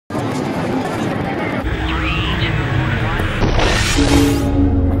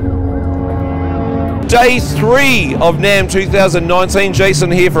Day 3 of NAMM 2019. Jason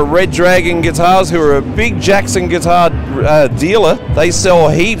here for Red Dragon Guitars, who are a big Jackson guitar dealer. They sell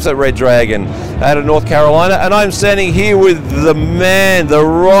heaps at Red Dragon out of North Carolina, and I'm standing here with the man, the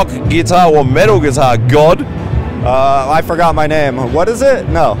rock guitar or metal guitar god. I forgot my name. What is it?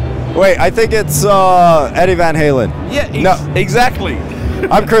 No. Wait, I think it's Eddie Van Halen. Yeah, no. Exactly.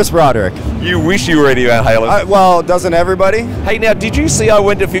 I'm Chris Broderick. You wish you were Eddie Van Halen. Well, doesn't everybody? Hey, now, did you see I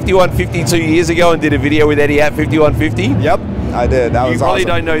went to 5150 2 years ago and did a video with Eddie at 5150? Yep, I did. That was awesome. You probably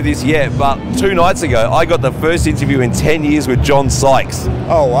don't know this yet, but 2 nights ago, I got the first interview in 10 years with John Sykes.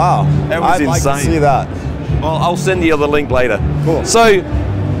 Oh, wow. That was I'd insane. like to see that. Well, I'll send you the link later. Cool. So,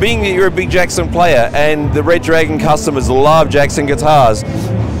 being that you're a big Jackson player and the Red Dragon customers love Jackson guitars,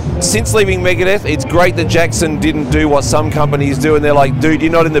 since leaving Megadeth, it's great that Jackson didn't do what some companies do, and they're like, dude,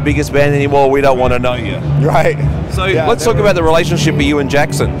 you're not in the biggest band anymore, we don't want to know you. Right. So yeah, let's talk about the relationship with you and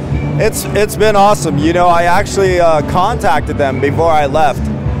Jackson. It's been awesome. You know, I actually contacted them before I left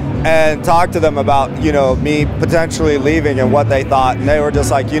and talked to them about, you know, me potentially leaving and what they thought, and they were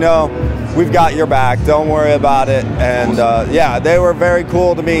just like, you know, we've got your back, don't worry about it. And yeah, they were very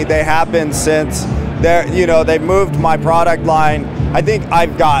cool to me. They have been since. You know, they moved my product line. I think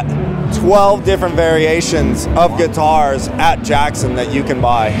I've got 12 different variations of guitars at Jackson that you can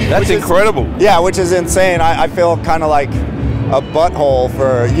buy. That's incredible. Yeah, which is insane. I feel kind of like a butthole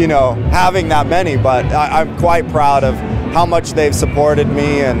for, you know, having that many, but I'm quite proud of how much they've supported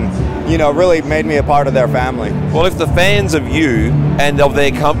me and, you know, really made me a part of their family. Well, if the fans of you and of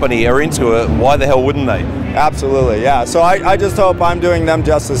their company are into it, why the hell wouldn't they? Absolutely, yeah. So I just hope I'm doing them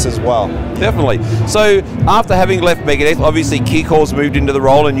justice as well. Definitely. So after having left Megadeth, obviously Kiko's moved into the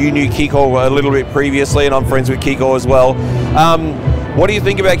role, and you knew Kiko a little bit previously, and I'm friends with Kiko as well. What do you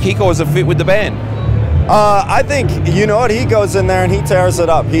think about Kiko as a fit with the band? I think, you know what, he goes in there and he tears it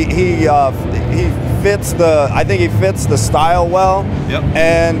up. He fits I think he fits the style well. Yep.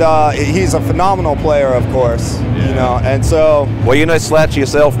 And he's a phenomenal player, of course. Yeah. You know, and so. Well, you're no slouch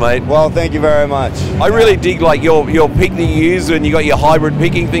yourself, mate. Well, thank you very much. I really dig like your pick that you use, and you got your hybrid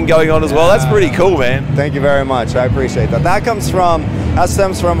picking thing going on as well. That's pretty cool, man. Thank you very much. I appreciate that. That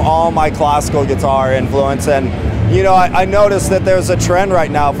stems from all my classical guitar influence, and you know, I noticed that there's a trend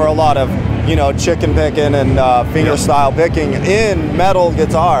right now for a lot of, you know, chicken picking and fingerstyle picking in metal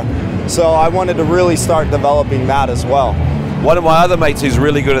guitar. So I wanted to really start developing that as well. One of my other mates who's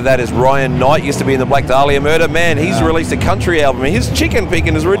really good at that is Ryan Knight, used to be in the Black Dahlia Murder. Man, he's released a country album, and his chicken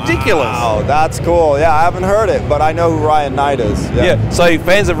picking is ridiculous. Wow, that's cool. Yeah, I haven't heard it, but I know who Ryan Knight is. Yeah, so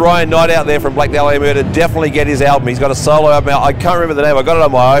fans of Ryan Knight out there from Black Dahlia Murder, definitely get his album. He's got a solo album out. I can't remember the name. I got it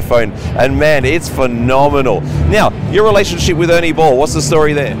on my iPhone, and man, it's phenomenal. Now, your relationship with Ernie Ball, what's the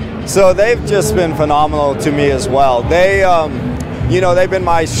story there? So they've just been phenomenal to me as well. They, you know, they've been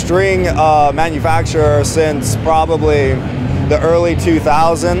my string manufacturer since probably the early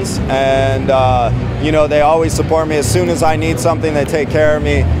 2000s, and you know, they always support me. As soon as I need something, they take care of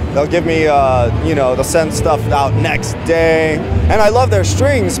me. They'll give me, you know, they'll send stuff out next day, and I love their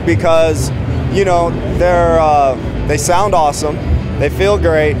strings because, you know, they sound awesome, they feel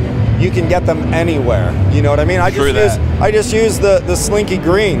great. You can get them anywhere. You know what I mean? I just use the slinky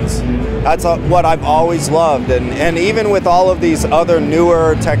greens. That's what I've always loved, and even with all of these other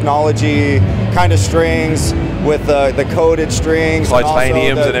newer technology kind of strings, with the coated strings,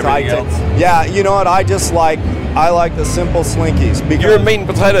 titaniums and everything else. Yeah, you know what? I like the simple slinkies. Because you're a meat and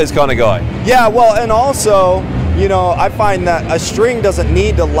potatoes kind of guy. Yeah, well, and also, you know, I find that a string doesn't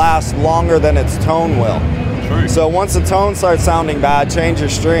need to last longer than its tone will. True. So once the tone starts sounding bad, change your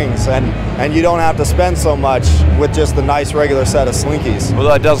strings, and you don't have to spend so much with just a nice regular set of slinkies. Well,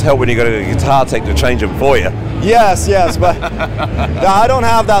 that does help when you go to a guitar tech to change them for you. Yes, but I don't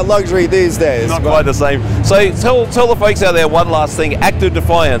have that luxury these days. Not quite the same. So tell the folks out there one last thing. Active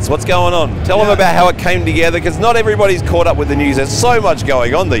Defiance, what's going on? Tell them about how it came together, because not everybody's caught up with the news. There's so much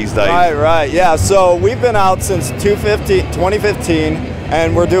going on these days. Right, yeah. So we've been out since 2015.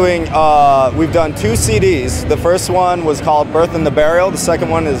 And we're doing, we've done 2 CDs. The first one was called Birth and the Burial. The second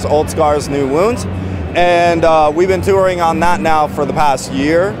one is Old Scars, New Wounds. And we've been touring on that now for the past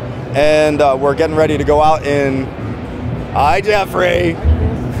year. And we're getting ready to go out in, hi Jeffrey.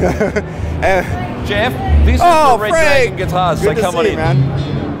 Jeff, this is the Red Dragon Guitars, good so come on in. Man.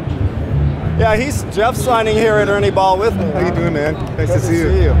 Yeah, Jeff's signing here at Ernie Ball with me. How you doing, man? Nice to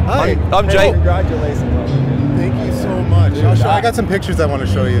see you. Hi. I'm Jay. Congratulations. Thank you so much. much. I got some pictures I want to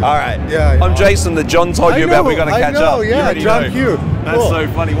show you. All right. Yeah. I'm Jason that John told you about. We're going to catch up. Yeah, John Q. That's cool. so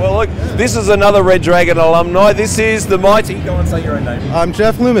funny. Well, look, this is another Red Dragon alumni. This is the mighty. Go and say your own name. I'm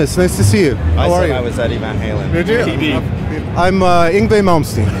Jeff Loomis. Nice to see you. How are you? I was Eddie Van Halen. Did you? I'm Yngwie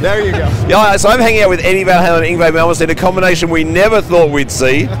Malmsteen. There you go. Yeah, so I'm hanging out with Eddie Van Halen and Yngwie Malmsteen, a combination we never thought we'd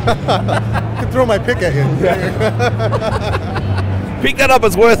see. I could throw my pick at you. Pick that up,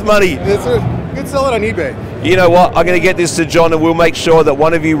 it's worth money. You can sell it on eBay. You know what, I'm going to get this to John and we'll make sure that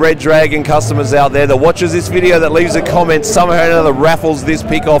one of you Red Dragon customers out there that watches this video, that leaves a comment, somehow or another raffles this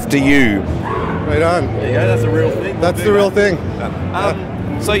pick off to you. Right on. There you go, that's a real thing. That's the real thing.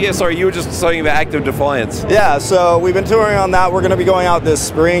 So yeah, sorry, you were just saying about Active Defiance. Yeah, so we've been touring on that. We're going to be going out this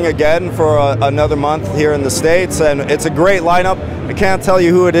spring again for another month here in the States, and it's a great lineup. I can't tell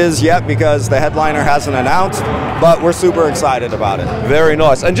you who it is yet because the headliner hasn't announced, but we're super excited about it. Very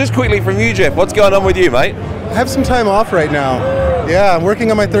nice. And just quickly from you, Jeff, what's going on with you, mate? I have some time off right now. Yeah, I'm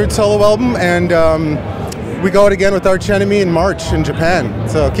working on my third solo album, and we go out again with Arch Enemy in March in Japan,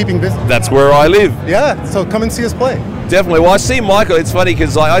 so keeping busy. That's where I live. Yeah, so come and see us play. Definitely. Well, I see Michael. It's funny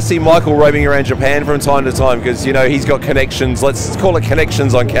because I see Michael roaming around Japan from time to time because, you know, he's got connections. Let's call it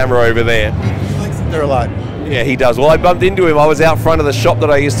connections on camera over there. He likes it there a lot. Yeah, he does. Well, I bumped into him. I was out front of the shop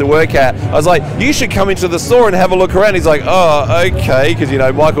that I used to work at. I was like, you should come into the store and have a look around. He's like, oh, okay. Because, you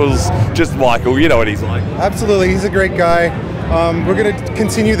know, Michael's just Michael. You know what he's like. Absolutely. He's a great guy. We're going to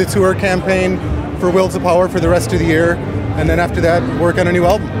continue the tour campaign for Will to Power for the rest of the year. And then after that, work on a new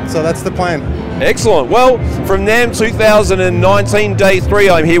album. So that's the plan. Excellent. Well, from NAMM 2019, Day 3,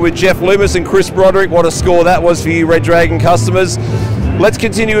 I'm here with Jeff Loomis and Chris Broderick. What a score that was for you Red Dragon customers. Let's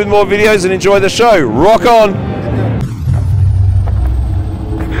continue with more videos and enjoy the show. Rock on.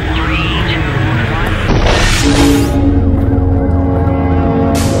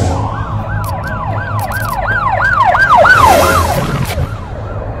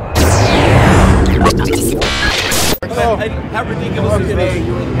 How ridiculous is this?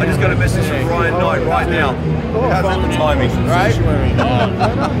 I just got a message from Ryan Knight right now. How's that the timing? Right?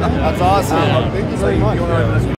 That's awesome. Thank you very much.